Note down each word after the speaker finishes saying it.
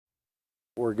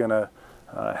We're going to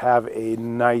have a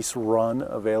nice run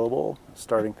available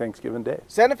starting Thanksgiving Day.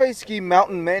 Santa Fe Ski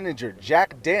Mountain Manager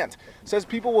Jack Dant says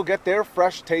people will get their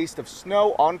fresh taste of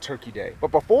snow on Turkey Day.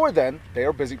 But before then, they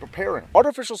are busy preparing.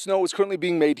 Artificial snow is currently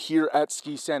being made here at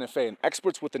Ski Santa Fe, and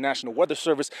experts with the National Weather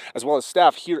Service, as well as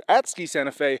staff here at Ski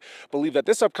Santa Fe, believe that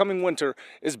this upcoming winter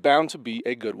is bound to be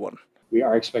a good one. We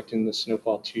are expecting the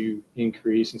snowfall to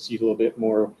increase and see a little bit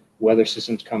more weather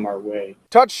systems come our way.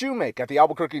 Todd Shoemake at the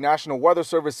Albuquerque National Weather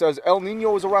Service says El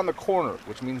Nino is around the corner,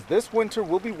 which means this winter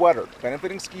will be wetter,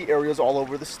 benefiting ski areas all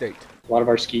over the state. A lot of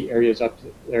our ski areas up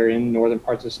there in northern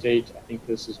parts of the state, I think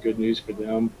this is good news for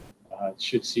them.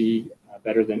 Should see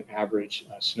better than average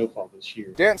snowfall this year.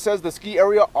 Dant says the ski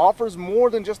area offers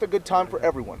more than just a good time for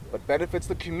everyone, but benefits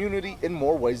the community in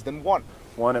more ways than one.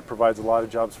 One, it provides a lot of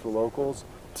jobs for locals.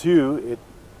 Two, it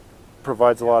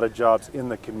provides a lot of jobs in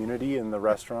the community, in the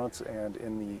restaurants, and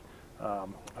in the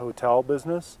hotel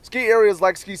business. Ski areas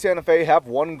like Ski Santa Fe have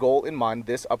one goal in mind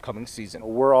this upcoming season.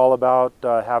 We're all about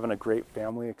having a great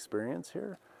family experience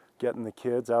here, getting the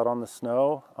kids out on the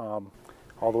snow,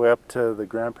 all the way up to the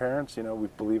grandparents. You know, we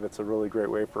believe it's a really great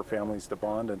way for families to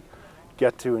bond and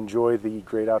get to enjoy the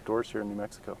great outdoors here in New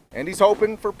Mexico. And he's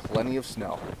hoping for plenty of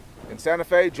snow. In Santa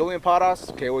Fe, Julian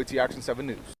Paras, KOAT Action 7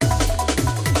 News.